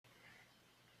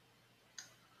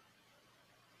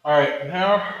All right,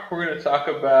 now we're going to talk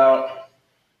about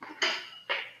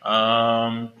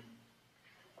um,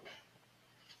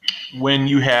 when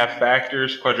you have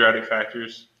factors, quadratic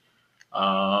factors,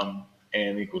 and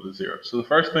equal to zero. So the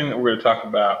first thing that we're going to talk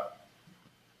about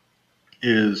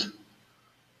is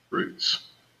roots.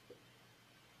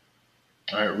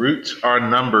 All right, roots are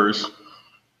numbers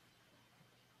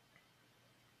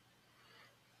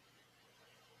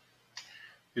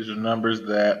These are numbers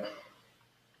that,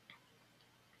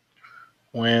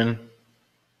 when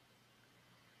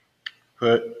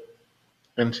put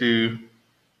into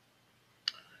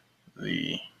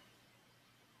the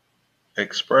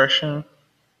expression,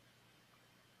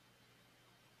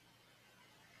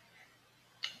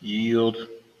 yield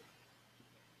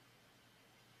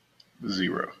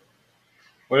zero.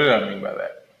 What do I mean by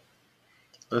that?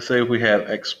 Let's say we have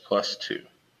x plus 2.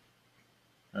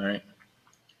 All right.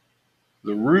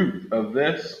 The root of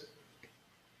this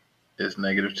is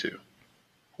negative 2.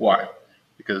 Why?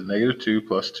 Because negative 2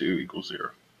 plus 2 equals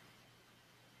 0.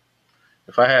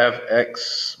 If I have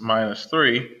x minus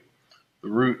 3, the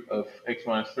root of x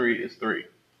minus 3 is 3,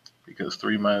 because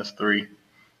 3 minus 3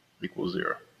 equals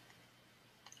 0.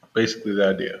 Basically the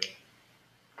idea.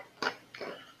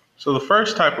 So the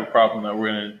first type of problem that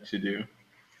we're going to do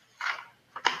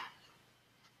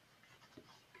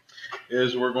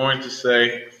is we're going to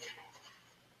say,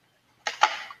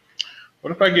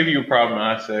 what if I give you a problem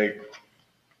and I say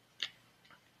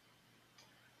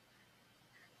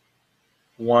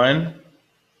 1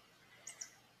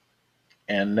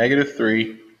 and negative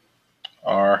 3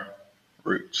 are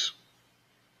roots.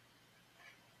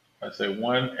 I say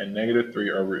 1 and negative 3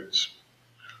 are roots.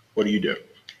 What do?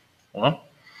 Well,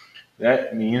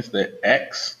 that means that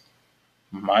x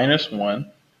minus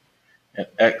 1 and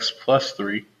x plus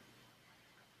 3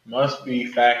 must be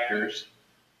factors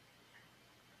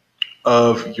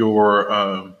of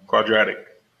your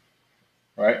quadratic,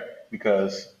 right?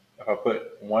 Because if I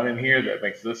put 1 in here, that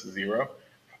makes this a 0. If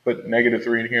I put negative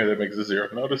 3 in here, that makes it 0.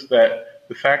 Notice that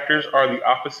the factors are the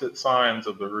opposite signs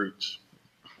of the roots.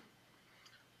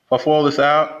 If I FOIL this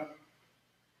out,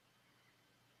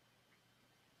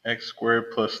 x squared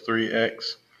plus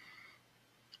 3x,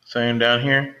 same down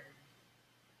here,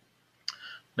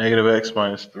 negative x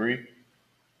minus 3,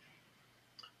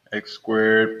 x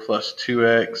squared plus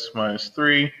 2x minus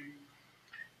 3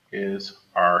 is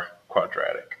our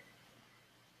quadratic.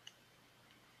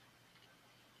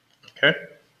 Okay,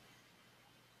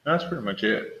 that's pretty much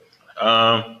it.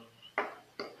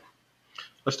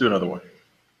 Let's do another one.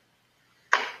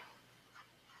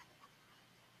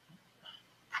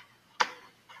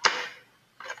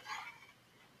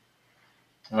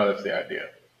 Oh, that's the idea.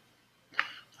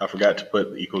 I forgot to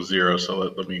put equals 0, so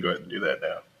let me go ahead and do that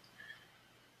now.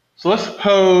 So let's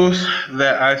suppose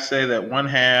that I say that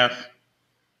 1/2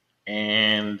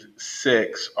 and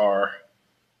 6 are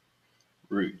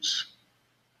roots.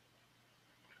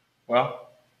 Well,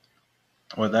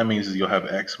 what that means is you'll have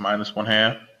x minus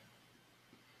 1/2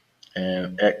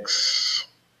 and x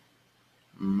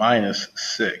minus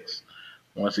 6.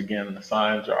 Once again, the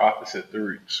signs are opposite the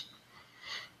roots.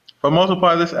 If I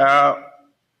multiply this out,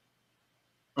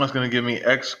 that's going to give me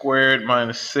x squared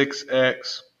minus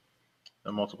 6x.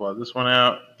 Then multiply this one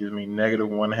out, gives me negative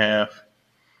 1/2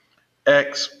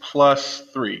 x plus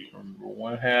 3. Remember,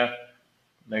 1/2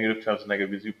 negative times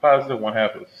negative gives you positive.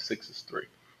 1/2 of 6 is 3.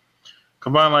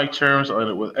 Combine like terms, I'll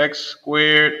end up with x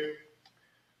squared.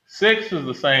 6 is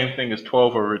the same thing as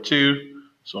 12 over 2,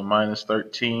 so minus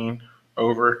 13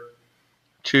 over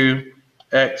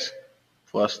 2x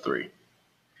plus 3.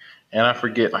 And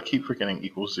I keep forgetting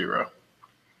equals 0.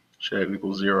 Should have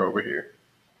equals 0 over here.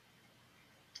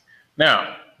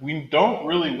 Now, we don't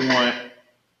really want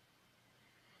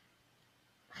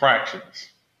fractions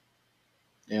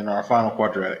in our final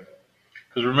quadratic.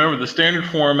 Because remember, the standard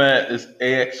format is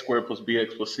ax squared plus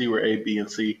bx plus c, where a, b,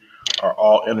 and c are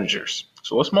all integers.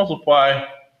 So let's multiply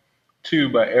 2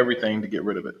 by everything to get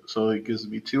rid of it. So it gives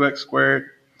me 2x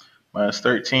squared minus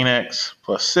 13x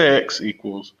plus 6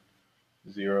 equals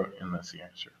 0, and that's the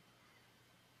answer.